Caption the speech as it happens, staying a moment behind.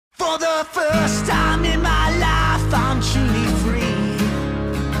For the first time in my life, I'm truly free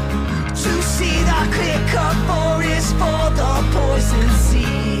to see the clear-cut forest for the poison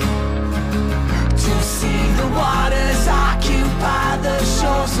sea, to see the waters occupy the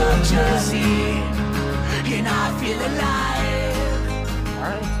shores of Jersey, and I feel alive.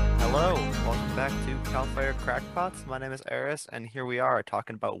 Alright, hello, welcome back to Calfire Crackpots. My name is Eris, and here we are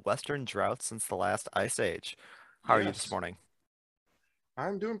talking about Western droughts since the last Ice Age. How are you this Yes, morning?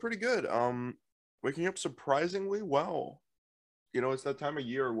 I'm doing pretty good. Waking up surprisingly well. You know, it's that time of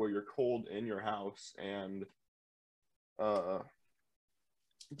year where you're cold in your house and uh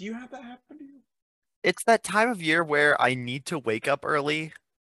do you have that happen to you? It's that time of year where I need to wake up early,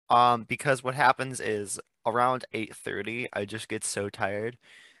 because what happens is around 8:30, I just get so tired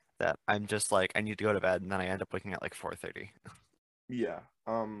that I'm just like, I need to go to bed, and then I end up waking at like 4:30. Yeah.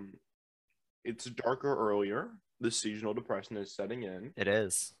 It's darker earlier. The seasonal depression is setting in. It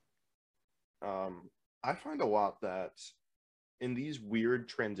is. I find a lot that in these weird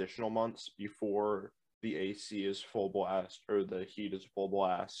transitional months before the AC is full blast or the heat is full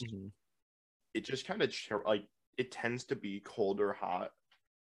blast, Mhm. it just kind of like it tends to be colder hot,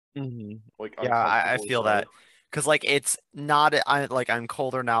 like Yeah, I uncomfortably feel that so. because like it's not I'm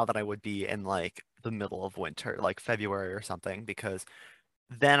colder now than I would be in like the middle of winter, like February or something, because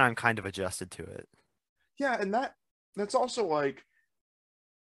then I'm kind of adjusted to it. Yeah, and that's also like,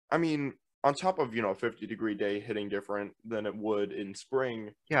 I mean, on top of, 50-degree day hitting different than it would in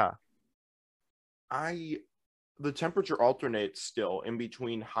spring, Yeah. I the temperature alternates still in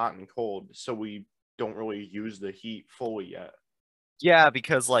between hot and cold, so we don't really use the heat fully yet. Yeah,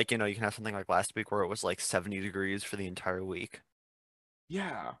 because like, you can have something like last week where it was like 70 degrees for the entire week.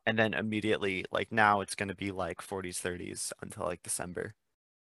 Yeah, And then immediately, like now it's gonna be like 40s, 30s until like December.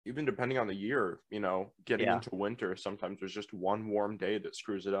 even depending on the year, getting Yeah. into winter, sometimes there's just one warm day that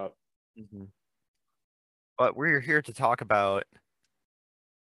screws it up. hmm But we're here to talk about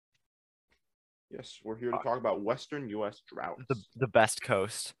Yes, we're here to uh, talk about Western US the droughts the best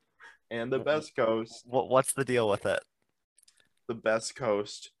coast. and the W- best coast. What's the deal with it? The best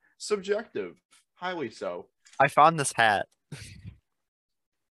coast, subjective, highly so. I found this hat.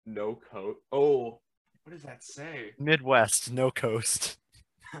 No coat. Oh, what does that say? Midwest, no coast.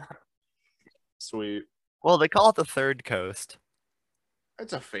 Sweet. Well, they call it the third coast.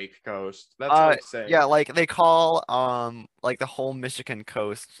 It's a fake coast. That's like Yeah, saying, like they call like the whole Michigan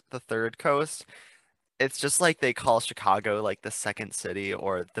coast the third coast. It's just like they call Chicago like the second city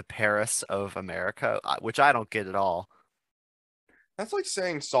or the Paris of America, which I don't get at all. that's like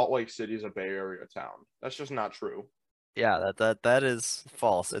saying Salt Lake City is a Bay Area town. That's just not true. Yeah, that is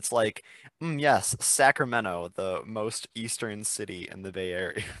false. It's like, yes, Sacramento, the most eastern city in the Bay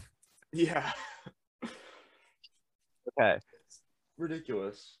Area. Yeah, Okay, it's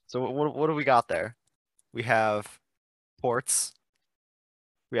ridiculous. so what do we got there? We have ports.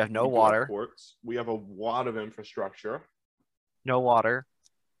 We have no We do have water. ports. We have a lot of infrastructure No water.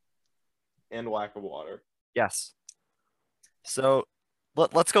 and lack of water. Yes. So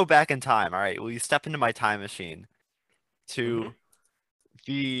let's go back in time. All right, will you step into my time machine Hmm. to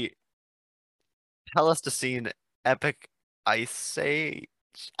the Pleistocene epic ice age?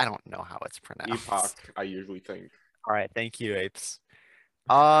 I don't know how it's pronounced. Epoch, I usually think. All right, thank you, apes.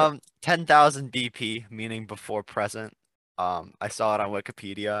 10,000 BP, meaning before present. I saw it on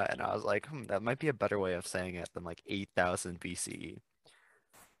Wikipedia and I was like, that might be a better way of saying it than like 8,000 BCE.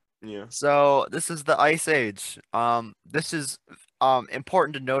 Yeah. So this is the Ice Age. This is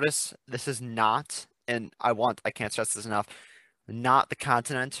important to notice. This is not, and I can't stress this enough, not the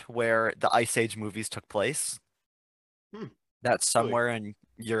continent where the Ice Age movies took place. Hmm. That's Really? somewhere in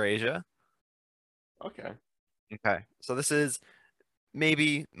Eurasia. Okay. Okay, so this is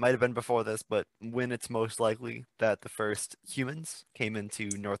maybe might have been before this, but when it's most likely that the first humans came into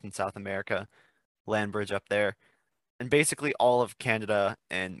North and South America, land bridge up there, and basically all of Canada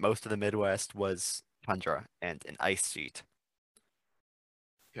and most of the Midwest was tundra and an ice sheet.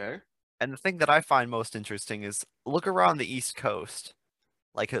 Okay. And the thing that I find most interesting is look around the East Coast.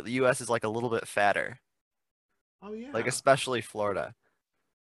 Like the US is like a little bit fatter, Oh like yeah. especially Florida.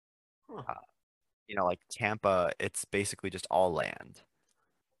 Huh. Uh, like Tampa, it's basically just all land.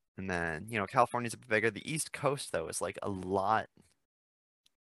 And then, California's a bit bigger. The East Coast, though, is like a lot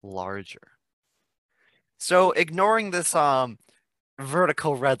larger. So ignoring this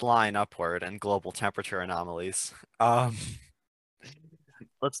vertical red line upward and global temperature anomalies,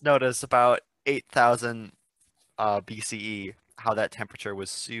 let's notice about 8,000 BCE how that temperature was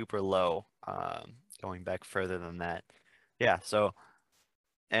super low, going back further than that. Yeah, so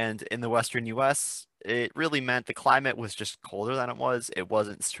and in the Western US, it really meant the climate was just colder than it was. It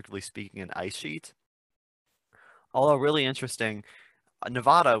wasn't strictly speaking an ice sheet. Although really interesting,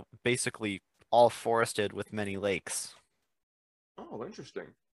 Nevada basically all forested with many lakes, Oh,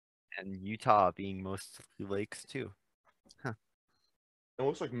 interesting. and Utah being mostly lakes too. Huh. It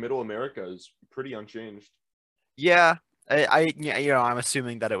looks like Middle America is pretty unchanged. Yeah, yeah, I'm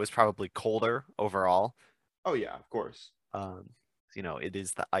assuming that it was probably colder overall. Oh yeah, of course. Um, it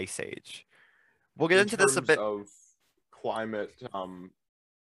is the Ice Age. We'll get In into this a terms bit. of climate,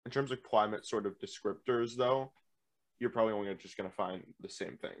 in terms of climate sort of descriptors, though, you're probably only just gonna find the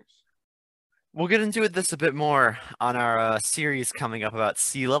same things. We'll get into this a bit more on our series coming up about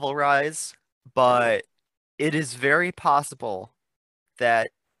sea level rise, but it is very possible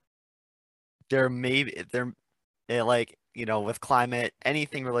that there may be there like with climate,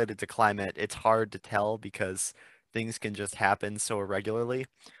 anything related to climate, it's hard to tell because things can just happen so irregularly.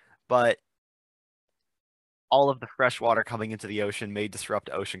 But all of the fresh water coming into the ocean may disrupt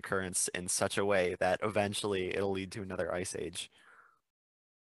ocean currents in such a way that eventually it'll lead to another ice age,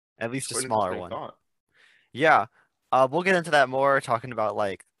 at It's least a quite an smaller interesting one. thought. Yeah, we'll get into that more, talking about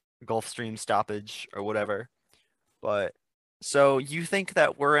like Gulf Stream stoppage or whatever. But so you think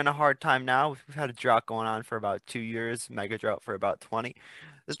that we're in a hard time now? We've had a drought going on for about 2 years, mega drought for about 20.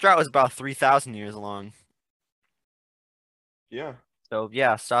 This drought was about 3,000 years long. Yeah, So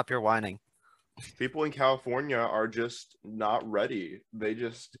yeah, stop your whining. people in California are just not ready. I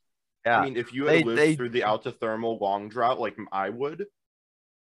Yeah, mean, if you had they lived they through the altithermal long drought like I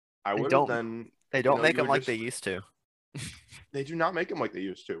they would, don't then they don't make you them would like they just. used to. They do not make them like they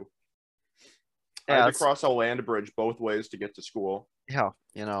used to. I had Yeah, to it's cross a land bridge both ways to get to school. yeah,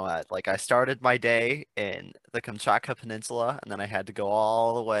 like I started my day in the Kamchatka Peninsula, and then I had to go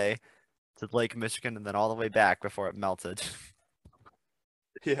all the way to Lake Michigan, and then all the way back before it melted.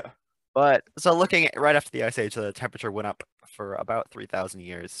 Yeah, But so looking at right after the ice age, the temperature went up for about 3,000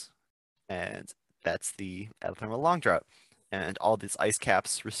 years, and that's the epithermal long drought. And all these ice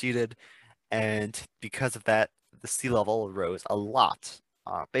caps receded, and because of that, the sea level rose a lot,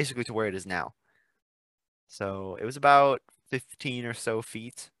 basically to where it is now. So it was about 15 or so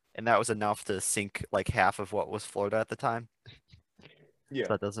feet, and that was enough to sink like half of what was Florida at the time. yeah.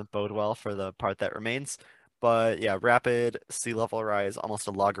 So that doesn't bode well for the part that remains. But yeah, rapid sea level rise, almost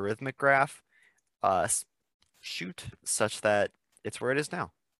a logarithmic graph, shoot such that it's where it is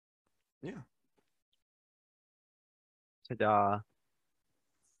now. Yeah. Ta-da.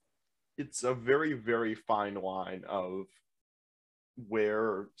 It's a very, very fine line of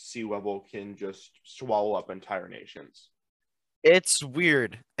where sea level can just swallow up entire nations. It's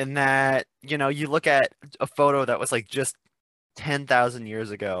weird in that, you look at a photo that was like just 10,000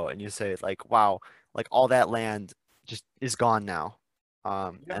 years ago and you say like, wow, like all that land just is gone now.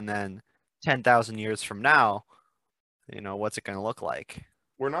 Yeah. And then 10,000 years from now, what's it going to look like?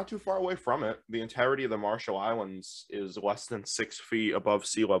 We're not too far away from it. The entirety of the Marshall Islands is less than 6 feet above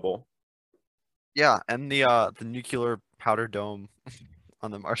sea level. Yeah, and the nuclear powder dome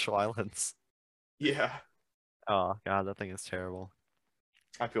on the Marshall Islands. Yeah, Oh God, that thing is terrible.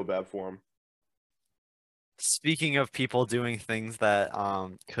 I feel bad for them. Speaking of people doing things that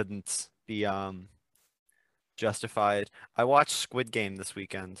couldn't be justified, I watched Squid Game this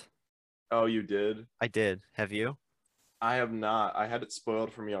weekend. Oh, you did? I did. Have you? I have not. I had it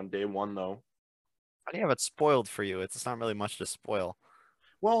spoiled for me on day one, though. How do you have it spoiled for you? It's not really much to spoil.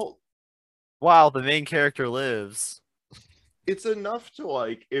 Well, Wow, the main character lives. it's enough to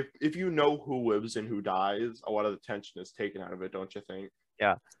like if you know who lives and who dies, a lot of the tension is taken out of it, don't you think?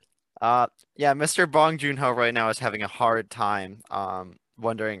 Yeah. Yeah, Mr. Bong Joon-ho right now is having a hard time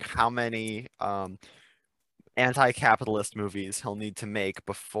wondering how many anti-capitalist movies he'll need to make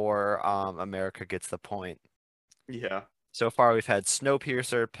before America gets the point. Yeah. So far we've had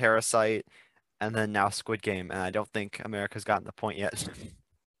Snowpiercer, Parasite, and then now Squid Game, and I don't think America's gotten the point yet.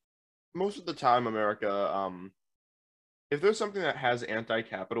 Most of the time, America, if there's something that has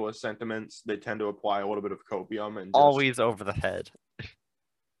anti-capitalist sentiments, they tend to apply a little bit of copium and just Always over the head.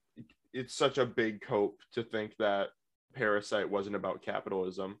 it's such a big cope to think that Parasite wasn't about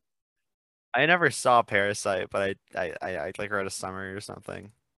capitalism. I never saw Parasite, but I like read a summary or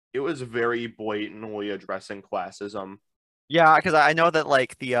something. It was very blatantly addressing classism. Yeah, because I know that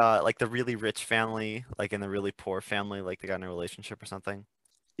like the really rich family, like in the really poor family, like they got in a relationship or something.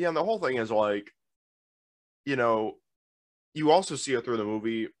 Yeah, and the whole thing is like, you know, you also see it through the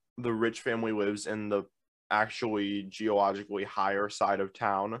movie. The rich family lives in the actually geologically higher side of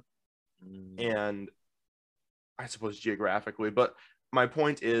town, Mm. and I suppose geographically. But my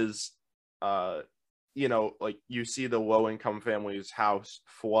point is, like you see the low income family's house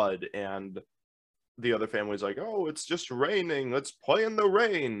flood, and the other family's like, oh, it's just raining. Let's play in the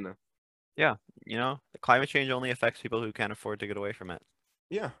rain. Yeah, the climate change only affects people who can't afford to get away from it.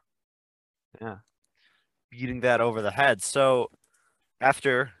 Yeah. Yeah, beating that over the head. So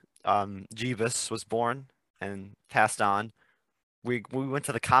after Jeebus was born and passed on, we went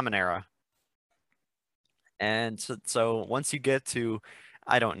to the Common Era. And so once you get to,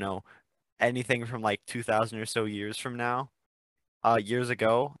 I don't know, anything from like 2000 or so years from now, years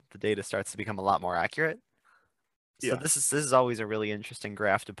ago, the data starts to become a lot more accurate. So Yeah. this is always a really interesting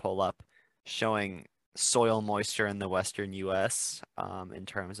graph to pull up, showing soil moisture in the western U.S. In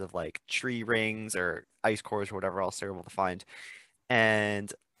terms of like tree rings or ice cores or whatever else they're able to find,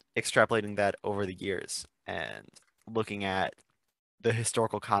 and extrapolating that over the years and looking at the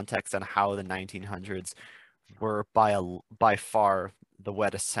historical context on how the 1900s were by far the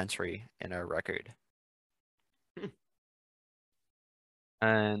wettest century in our record. Hmm.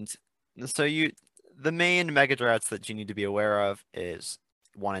 And so the main mega droughts that you need to be aware of is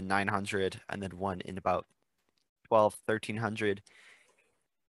one in 900 and then one in about 1300.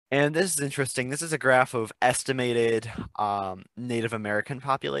 And this is interesting. This is a graph of estimated Native American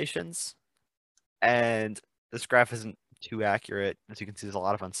populations. And this graph isn't too accurate. As you can see, there's a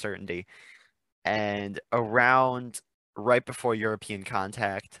lot of uncertainty. And around right before European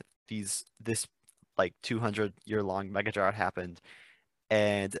contact, this like 200-year long mega drought happened,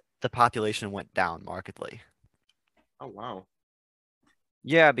 and the population went down markedly. Oh, wow.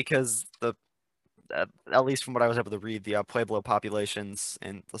 Yeah, because at least from what I was able to read, the Pueblo populations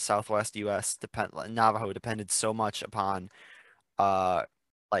in the Southwest U.S. Navajo depended so much upon uh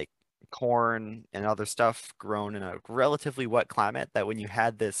like corn and other stuff grown in a relatively wet climate that when you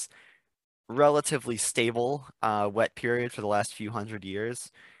had this relatively stable wet period for the last few hundred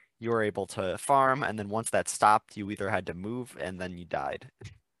years, you were able to farm, and then once that stopped, you either had to move and then you died.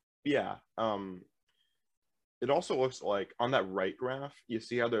 Yeah. It also looks like on that right graph, you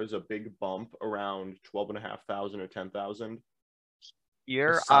see how there's a big bump around 12,500 or 10,000? A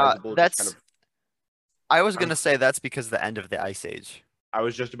Here, sizable, just kind that's of. I was I'm, gonna say that's because of the end of the Ice Age. I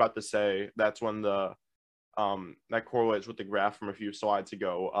was just about to say that's when that correlates with the graph from a few slides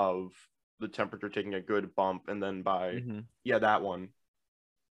ago of the temperature taking a good bump, and then by Hmm. yeah, that one.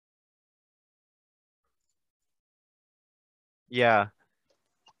 Yeah,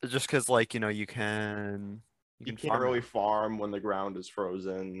 just because like you can You can't farm really now. farm when the ground is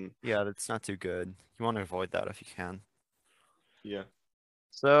frozen. Yeah, that's not too good. You want to avoid that if you can. Yeah.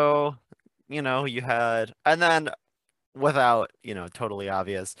 So, you had, and then without, totally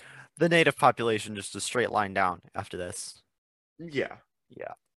obvious, the native population just a straight line down after this. Yeah.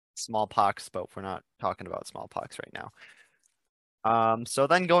 Yeah. Smallpox, but we're not talking about smallpox right now. So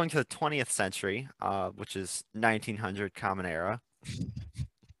then going to the 20th century, which is 1900 Common Era,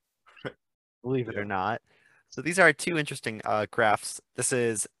 believe it or Yeah. not. So these are two interesting graphs. This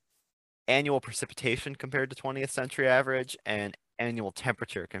is annual precipitation compared to 20th century average and annual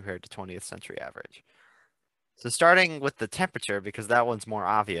temperature compared to 20th century average. So starting with the temperature, because that one's more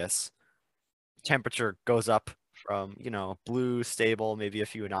obvious, temperature goes up from, blue, stable, maybe a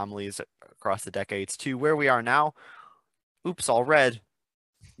few anomalies across the decades to where we are now. Oops, all red.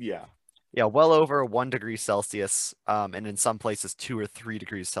 Yeah. Yeah, well over 1 degree Celsius, and in some places 2 or 3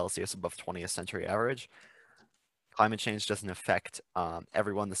 degrees Celsius above 20th century average. Climate change doesn't affect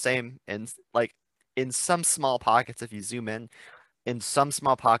everyone the same. And like in some small pockets, if you zoom in some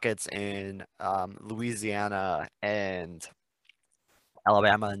small pockets in Louisiana and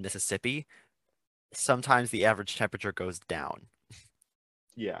Alabama and Mississippi, sometimes the average temperature goes down.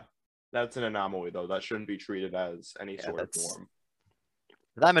 Yeah. That's an anomaly though. That shouldn't be treated as any Yeah, sort of that's norm.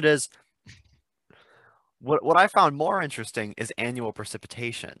 for them it is. What I found more interesting is annual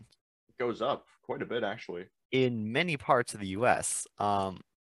precipitation It goes up quite a bit actually. in many parts of the US.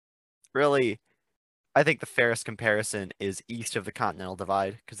 Really, I think the fairest comparison is east of the Continental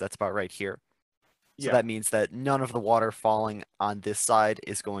Divide, because that's about right here. So Yeah. that means that none of the water falling on this side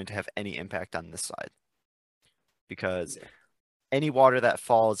is going to have any impact on this side. Because Yeah. any water that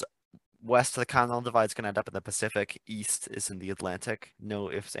falls west of the Continental Divide is going to end up in the Pacific, east is in the Atlantic.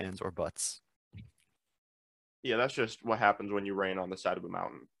 No ifs, ands, or buts. Yeah, that's just what happens when you rain on the side of a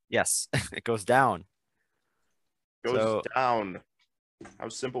mountain. Yes, it goes down. Goes So down. How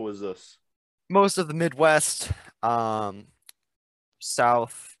simple is this? most of the Midwest,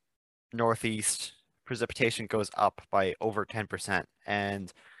 south, northeast, precipitation goes up by over 10%.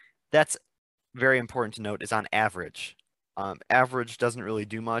 And that's very important to note is on average. Average doesn't really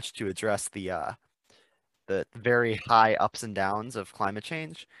do much to address the very high ups and downs of climate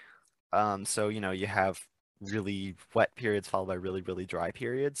change. So, you have really wet periods followed by really, really dry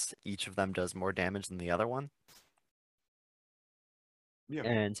periods. Each of them does more damage than the other one. Yeah.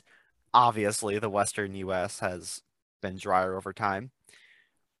 And obviously, the Western US has been drier over time.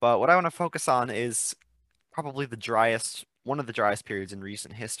 But what I want to focus on is probably one of the driest periods in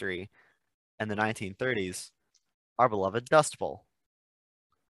recent history, in the 1930s, our beloved Dust Bowl,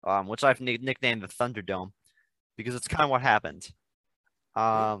 which I've nicknamed the Thunderdome because it's kind of what happened.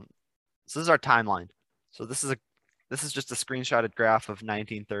 Yeah. So this is our timeline. So this is just a screenshotted graph of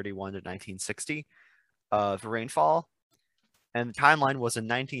 1931 to 1960 of rainfall. And the timeline was in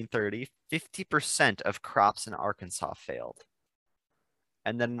 1930, 50% of crops in Arkansas failed.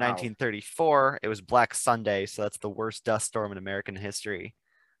 And then in Wow. 1934, it was Black Sunday, so that's the worst dust storm in American history.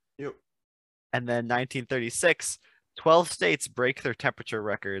 Yep. And then 1936, 12 states break their temperature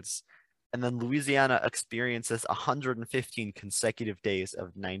records. And then Louisiana experiences 115 consecutive days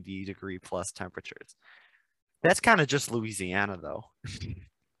of 90-degree plus temperatures. That's kind of just Louisiana, though.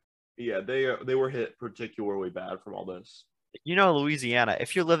 Yeah, they were hit particularly bad from all this. You know, Louisiana,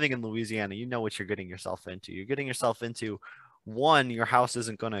 if you're living in Louisiana, you know what you're getting yourself into. You're getting yourself into, one, your house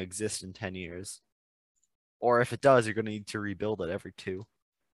isn't going to exist in 10 years. Or if it does, you're going to need to rebuild it every 2.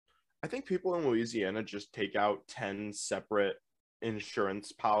 I think people in Louisiana just take out 10 separate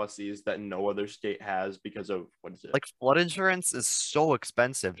insurance policies that no other state has because of what is it? Like flood insurance is so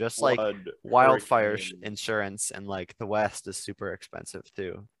expensive, just like Flood, wildfire hurricane. insurance in like the West is super expensive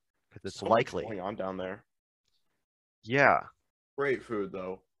too, because it's So much likely. going on down there. Yeah, Great food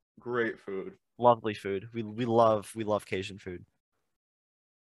though. Great food. lovely food. We love Cajun food.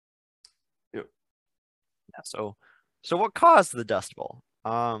 Yep. Yeah, so what caused the Dust Bowl?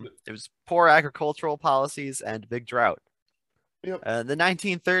 It was poor agricultural policies and big drought. Yep. The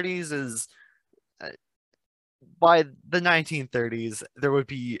 1930s is by the 1930s there would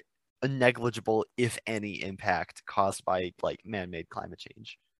be a negligible, if any, impact caused by like man-made climate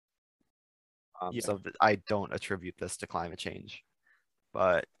change. Yeah. So I don't attribute this to climate change,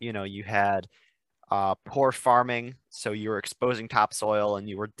 but you know, you had poor farming, so you were exposing topsoil and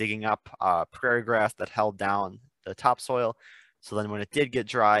you were digging up prairie grass that held down the topsoil. So then when it did get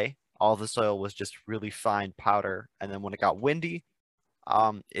dry, all the soil was just really fine powder, and then when it got windy,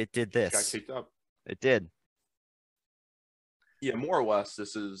 it did Got this. kicked up. It did. Yeah, more or less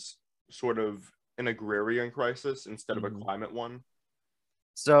this is sort of an agrarian crisis instead of a Mhm. climate one.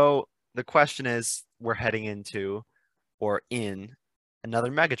 So the question is, we're heading into or in another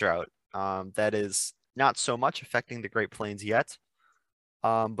mega drought that is not so much affecting the Great Plains yet,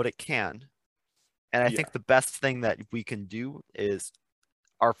 but it can. And I Yeah. think the best thing that we can do is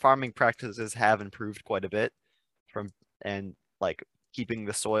our farming practices have improved quite a bit from and like keeping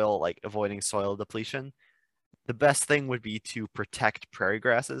the soil, like avoiding soil depletion. The best thing would be to protect prairie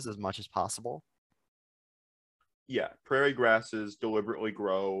grasses as much as possible. Yeah, prairie grasses deliberately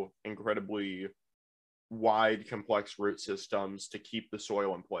grow incredibly wide, complex root systems to keep the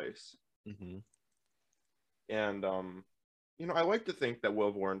soil in place. Mm-hmm. And I like to think that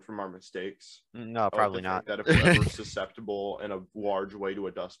we've learned from our mistakes. No, I like probably to not. think that if we're ever susceptible in a large way to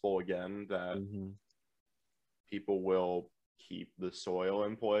a dust bowl again, that Mhm. people will keep the soil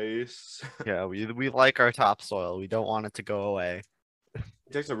in place. Yeah, we like our topsoil. We don't want it to go away.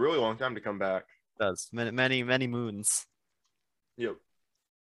 It takes a really long time to come back. It does many moons. Yep.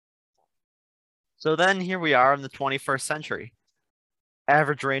 So then here we are in the 21st century.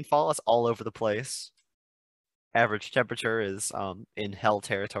 Average rainfall is all over the place. Average temperature is in hell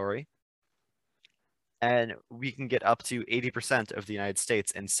territory. And we can get up to 80% of the United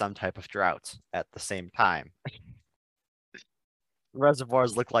States in some type of drought at the same time.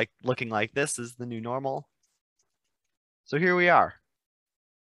 Reservoirs looking like this is the new normal. So here we are.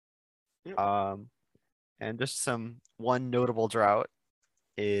 Yep. And just one notable drought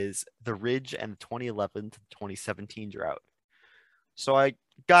is the Ridge and the 2011 to 2017 drought. So I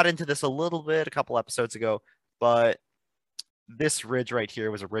got into this a little bit a couple episodes ago, but this ridge right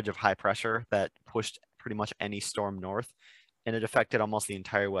here was a ridge of high pressure that pushed pretty much any storm north, and it affected almost the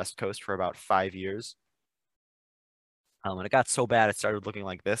entire West Coast for about 5 years. And it got so bad it started looking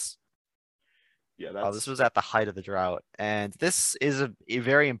like this. Yeah, This was at the height of the drought, and this is a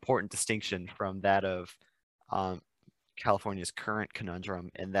very important distinction from that of California's current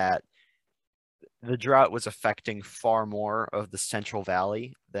conundrum, in that the drought was affecting far more of the Central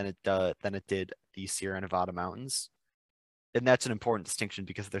Valley than it did the Sierra Nevada mountains. And that's an important distinction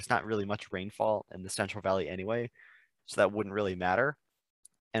because there's not really much rainfall in the Central Valley anyway, so that wouldn't really matter.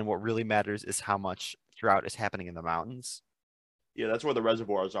 And what really matters is how much drought is happening in the mountains. Yeah, that's where the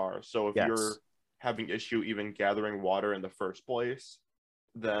reservoirs are. So if Yes. you're having issue even gathering water in the first place,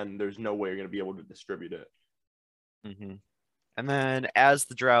 then there's no way you're going to be able to distribute it. Hmm. And then as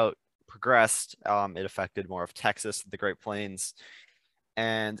the drought progressed, it affected more of Texas, the Great Plains,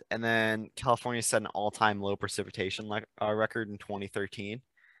 and then California set an all-time low precipitation record in 2013,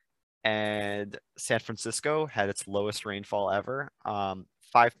 and San Francisco had its lowest rainfall ever,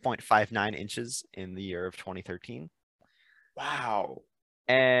 5.59 inches in the year of 2013. Wow.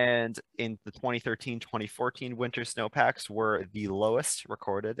 And in the 2013-2014 winter snowpacks were the lowest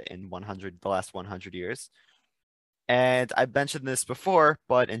recorded in the last 100 years. And I mentioned this before,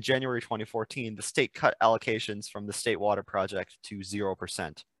 but in January 2014, the state cut allocations from the State Water Project to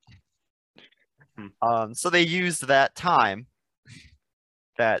 0%. So they used that time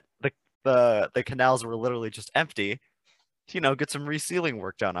that the canals were literally just empty to, get some resealing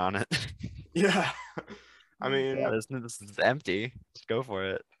work done on it. Yeah. I mean, Yeah, this is empty. Just go for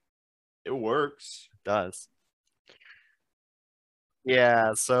it. it works. It does.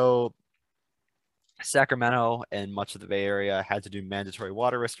 Yeah, so Sacramento and much of the Bay Area had to do mandatory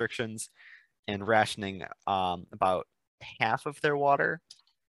water restrictions and rationing about half of their water,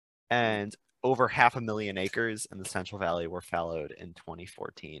 and over 500,000 acres in the Central Valley were fallowed in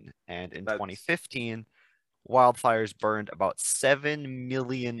 2014. And in That's 2015, wildfires burned about 7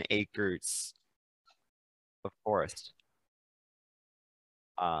 million acres of forest.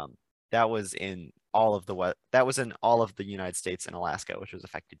 That was in all of the United States and Alaska, which was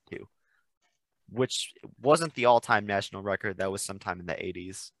affected too. Which wasn't the all-time national record. That was sometime in the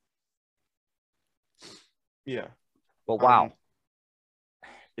 80s. yeah. But wow.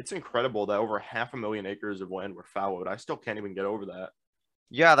 It's incredible that over 500,000 acres of land were fallowed. I still can't even get over that.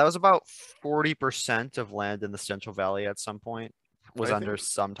 Yeah, that was about 40% of land in the Central Valley at some point was I under think-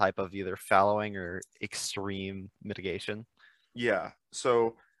 some type of either fallowing or extreme mitigation. Yeah.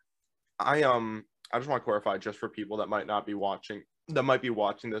 So I just want to clarify, just for people that might be watching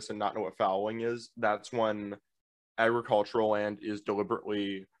this and not know what fallowing is. That's when agricultural land is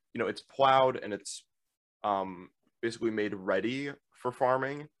deliberately, it's plowed and it's basically made ready for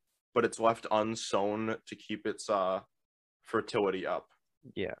farming, but it's left unsown to keep its fertility up.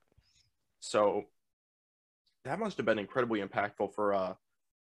 Yeah. So that must have been incredibly impactful for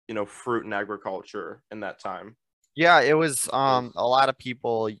fruit and agriculture in that time. Yeah, it was a lot of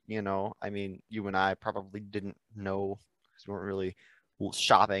people, I mean, you and I probably didn't know because we weren't really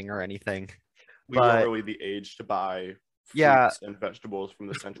shopping or anything. We weren't But really the age to buy yeah, fruits and vegetables from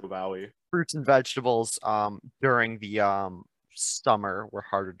the Central Valley. fruits and vegetables during the summer were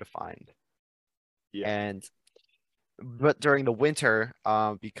harder to find. Yeah. But during the winter,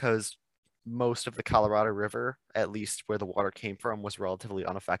 because most of the Colorado River, at least where the water came from, was relatively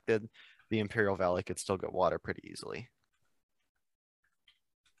unaffected, the Imperial Valley could still get water pretty easily.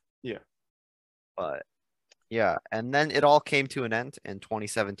 Yeah. But yeah, and then it all came to an end in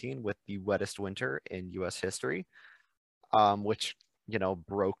 2017 with the wettest winter in US history, which,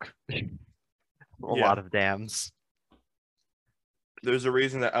 broke a lot of dams. There's a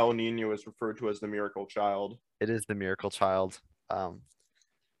reason that El Nino is referred to as the miracle child. It is the miracle child.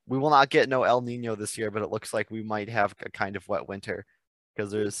 We will not get no El Nino this year, but it looks like we might have a kind of wet winter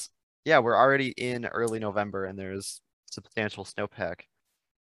because we're already in early November and there's substantial snowpack.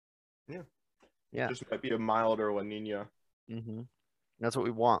 Yeah. Yeah. Just might be a milder La Nina. Mm-hmm. That's what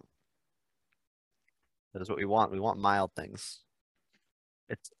we want. That is what we want. We want mild things.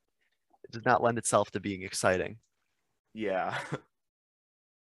 It does not lend itself to being exciting. Yeah.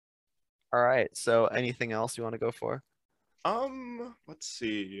 All right. So anything else you want to go for? Let's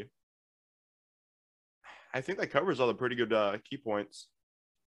see. I think that covers all the pretty good key points.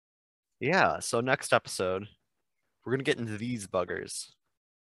 Yeah. So next episode, we're gonna get into these buggers.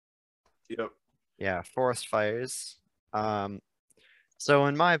 Yep. Yeah, forest fires. So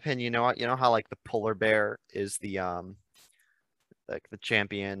in my opinion, you know how like the polar bear is the like the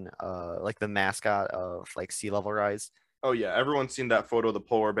champion, like the mascot of like sea level rise. Oh yeah, everyone's seen that photo of the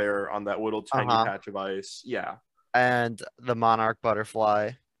polar bear on that little tiny patch of ice. Yeah. And the monarch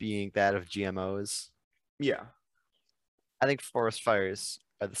butterfly being that of GMOs. Yeah. I think forest fires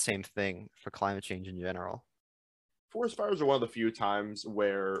are the same thing for climate change in general. Forest fires are one of the few times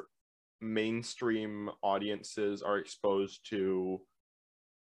where mainstream audiences are exposed to,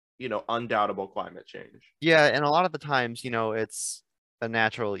 undoubtable climate change. Yeah, and a lot of the times, it's a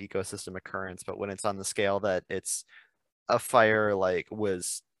natural ecosystem occurrence, but when it's on the scale that it's a fire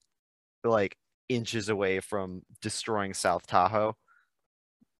was inches away from destroying South Tahoe,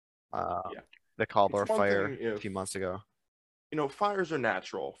 the Caldor fire a few months ago. Fires are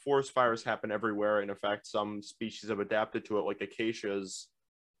natural. Forest fires happen everywhere, and in fact, some species have adapted to it, like acacias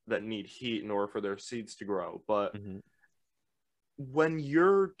that need heat in order for their seeds to grow. But when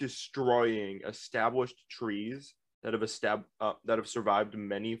you're destroying established trees that have survived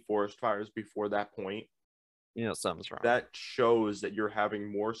many forest fires before that point, Something's wrong. that shows that you're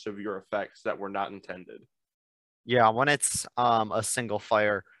having more severe effects that were not intended. Yeah, when it's a single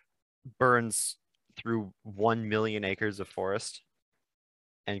fire burns through 1 million acres of forest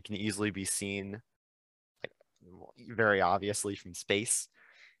and can easily be seen like very obviously from space,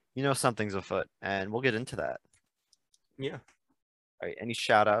 something's afoot, and we'll get into that. Yeah. All right, any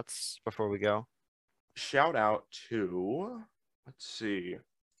shout outs before we go? Shout out to, let's see.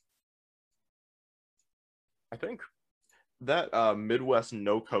 I think that Midwest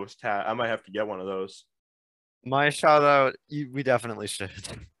No Coast hat, I might have to get one of those. My shout out, we definitely should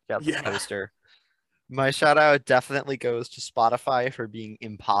get the Yeah. poster. My shout out definitely goes to Spotify for being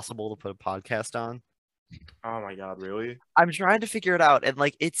impossible to put a podcast on. Oh my God, really? I'm trying to figure it out, and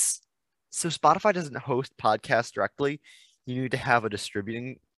so Spotify doesn't host podcasts directly. You need to have a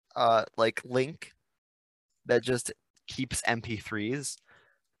distributing link that just keeps MP3s.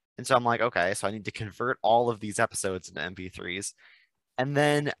 And so I'm like, okay, so I need to convert all of these episodes into MP3s. And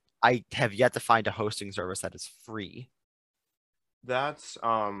then I have yet to find a hosting service that is free. That's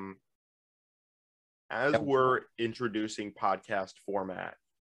as we're introducing podcast format,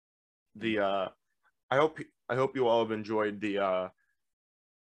 I hope you all have enjoyed the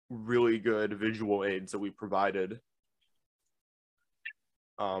really good visual aids that we provided.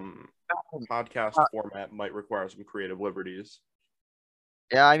 Podcast format might require some creative liberties.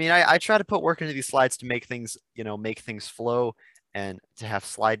 Yeah, I mean, I try to put work into these slides to make things, make things flow and to have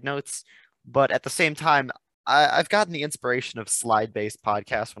slide notes. But at the same time, I've gotten the inspiration of slide-based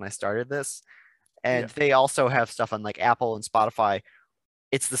podcasts when I started this. And they also have stuff on like Apple and Spotify.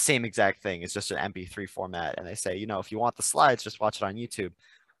 It's the same exact thing. It's just an MP3 format. And they say, if you want the slides, just watch it on YouTube.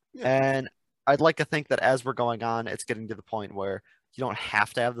 Yeah. And I'd like to think that as we're going on, it's getting to the point where you don't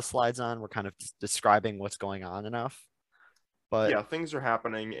have to have the slides on. We're kind of just describing what's going on enough. But yeah, things are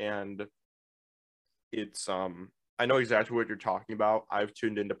happening, and it's I know exactly what you're talking about. I've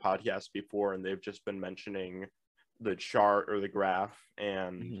tuned into podcasts before, and they've just been mentioning the chart or the graph,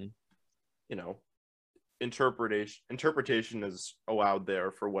 and interpretation is allowed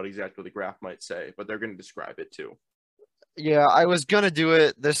there for what exactly the graph might say, but they're going to describe it too. Yeah, I was gonna do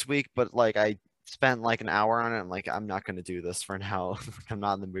it this week, but I spent an hour on it. And I'm not gonna do this for now. I'm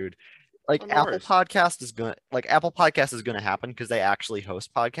not in the mood. Apple Podcast is gonna happen because they actually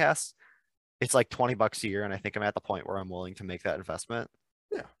host podcasts. It's $20 a year, and I think I'm at the point where I'm willing to make that investment.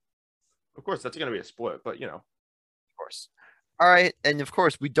 Yeah, of course that's gonna be a split, but of course. All right, and of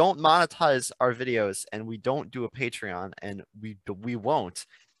course we don't monetize our videos, and we don't do a Patreon, and we won't.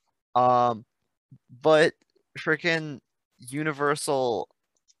 But freaking Universal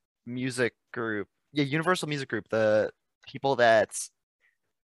Music Group, the people that's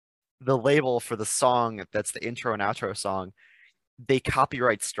the label for the song that's the intro and outro song, they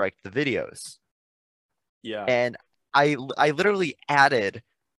copyright strike the videos. Yeah. And I literally added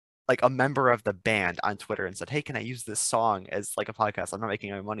a member of the band on Twitter and said, hey, can I use this song as a podcast? I'm not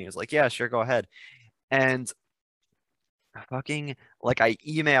making any money. I was like, yeah, sure, go ahead. And fucking I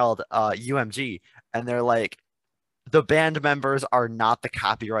emailed UMG, and they're like, the band members are not the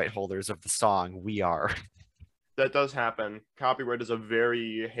copyright holders of the song. We are. That does happen. Copyright is a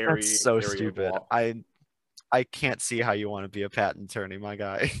very hairy. That's so stupid. I can't see how you want to be a patent attorney, my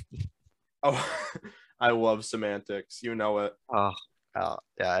guy. Oh, I love semantics. You know it. Oh,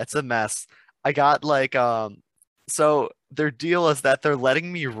 yeah, it's a mess. I got so their deal is that they're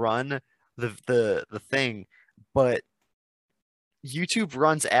letting me run the thing, but YouTube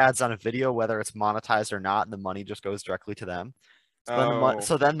runs ads on a video whether it's monetized or not, and the money just goes directly to them.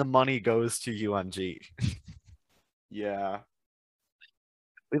 So then the money goes to UMG. Yeah.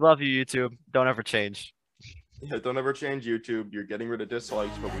 We love you, YouTube. Don't ever change. Yeah, don't ever change YouTube. You're getting rid of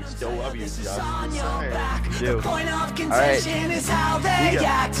dislikes, but we still love you, Josh. The point of contention is how they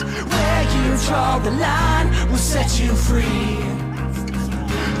act. Where you draw the line will set you free.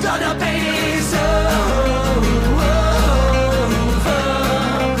 The debate is over.